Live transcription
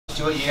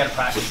to it. You gotta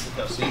practice it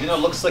though. So even though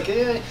it looks like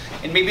and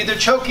maybe they're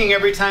choking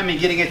every time and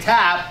getting a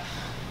tap,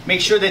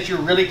 make sure that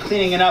you're really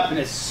cleaning it up and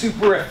it's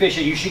super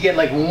efficient. You should get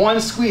like one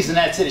squeeze and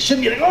that's it. It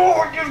shouldn't be like,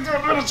 oh, I'm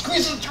gonna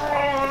squeeze it,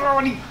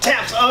 and he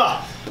taps.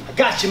 Oh, I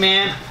got you,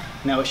 man.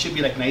 No, it should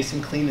be like nice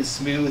and clean and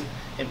smooth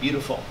and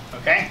beautiful,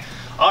 okay?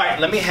 All right,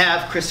 let me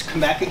have Chris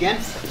come back again.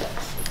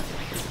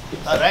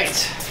 All right.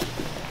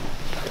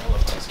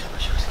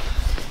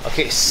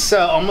 Okay, so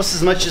almost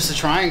as much as the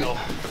triangle.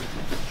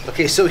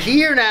 Okay, so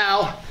here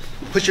now,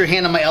 put your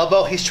hand on my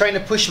elbow. He's trying to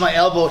push my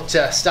elbow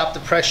to stop the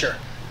pressure.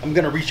 I'm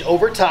gonna reach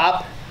over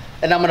top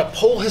and I'm gonna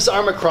pull his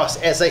arm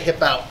across as I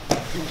hip out.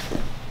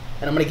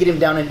 And I'm gonna get him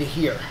down into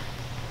here.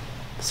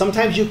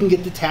 Sometimes you can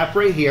get the tap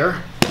right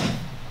here.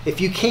 If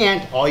you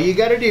can't, all you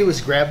gotta do is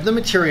grab the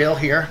material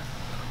here,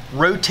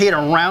 rotate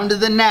around to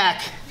the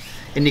neck,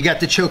 and you got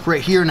the choke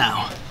right here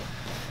now.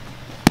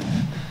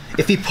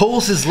 If he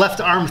pulls his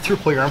left arm through,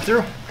 pull your arm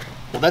through,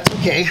 well, that's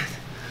okay.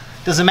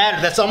 Doesn't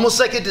matter. That's almost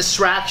like a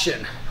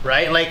distraction,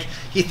 right? Like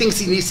he thinks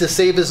he needs to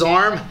save his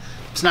arm.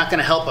 It's not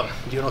gonna help him.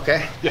 You doing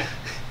okay? Yeah.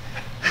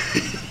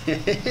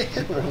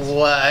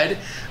 One,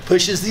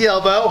 pushes the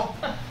elbow.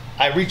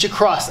 I reach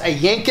across. I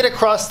yank it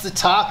across the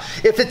top.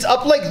 If it's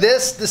up like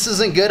this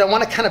isn't good. I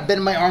wanna kind of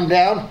bend my arm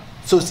down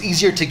so it's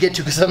easier to get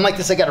to, because if I'm like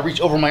this, I gotta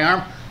reach over my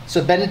arm.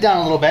 So bend it down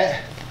a little bit.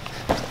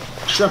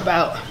 Shrimp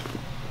out.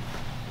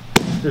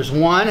 There's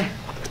 1,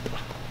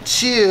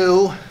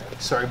 2,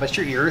 sorry about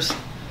your ears,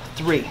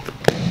 3.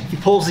 If he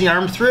pulls the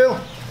arm through,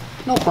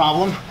 no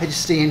problem. I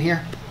just stay in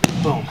here,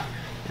 boom,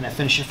 and I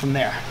finish it from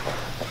there.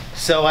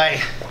 So I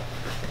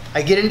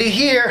get into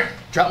here,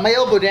 drop my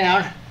elbow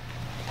down,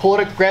 pull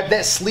it, grab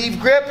that sleeve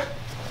grip,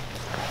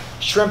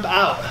 shrimp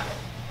out.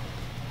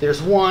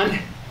 There's 1,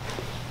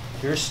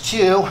 there's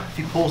 2. If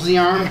he pulls the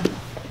arm,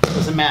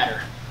 doesn't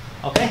matter.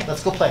 Okay,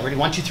 let's go play. Ready,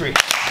 1, 2, 3.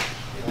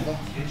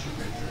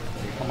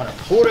 I'm gonna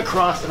pull it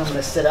across and I'm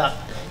gonna sit up.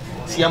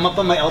 See, I'm up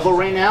on my elbow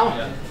right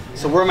now.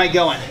 So where am I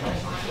going?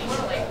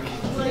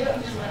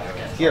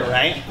 Here,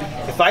 right?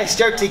 If I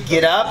start to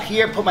get up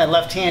here, put my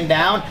left hand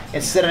down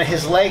and sit on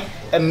his leg,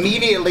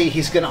 immediately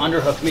he's gonna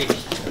underhook me.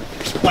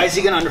 Why is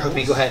he gonna underhook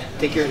me? Go ahead,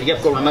 take your,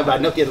 yep, go around my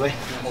body, nope, the other way.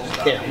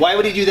 Okay, why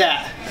would he do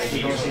that?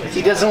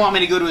 He doesn't want me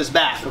to go to his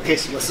back. Okay,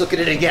 so let's look at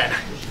it again.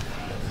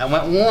 I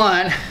went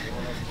 1,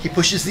 he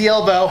pushes the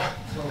elbow,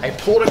 I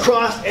pull it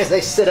across as I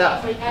sit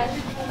up.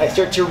 I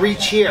start to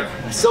reach here.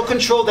 I still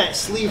control that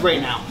sleeve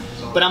right now,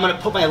 but I'm gonna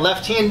put my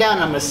left hand down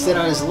and I'm gonna sit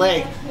on his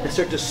leg and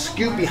start to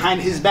scoop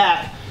behind his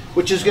back,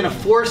 which is gonna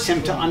force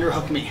him to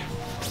underhook me.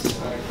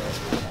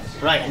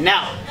 Right,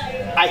 now,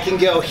 I can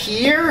go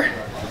here,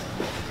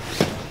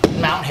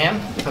 mount him,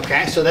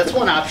 okay, so that's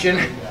one option.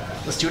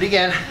 Let's do it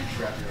again.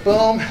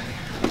 Boom.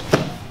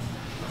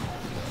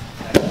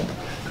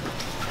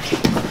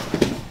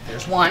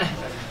 There's 1.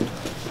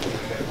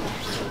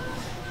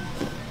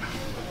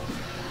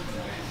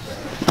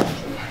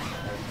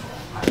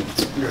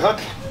 Underhook.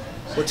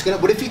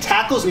 What if he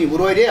tackles me? What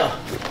do I do?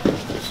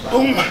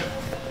 Boom.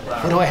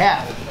 What do I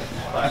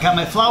have? I got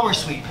my flower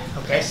sweep.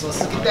 Okay, so let's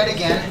look at that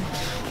again.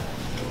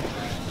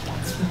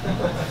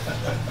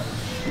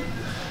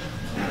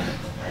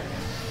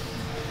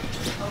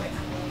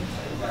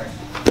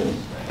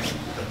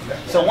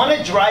 So I want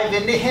to drive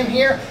into him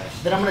here,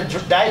 then I'm going to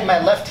dive my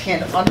left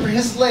hand under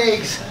his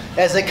legs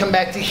as I come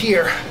back to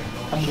here.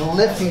 I'm going to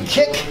lift and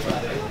kick,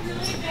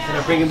 and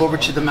I bring him over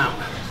to the mount.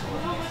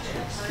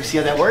 You see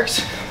how that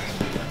works?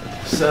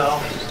 So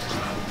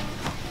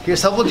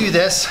here's how we'll do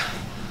this.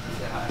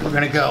 We're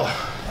going to go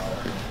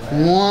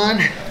 1,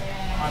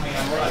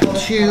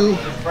 2,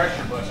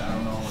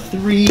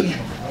 3,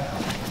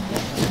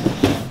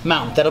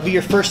 mount. That'll be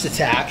your first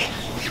attack.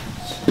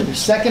 Your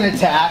second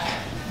attack,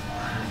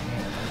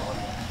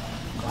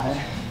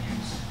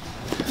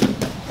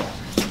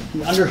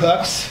 your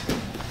underhooks.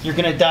 You're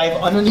gonna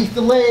dive underneath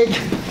the leg,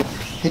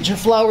 hit your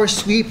flower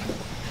sweep,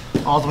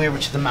 all the way over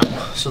to the mount.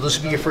 So those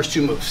will be your first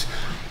 2 moves.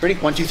 Ready?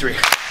 1, 2, 3.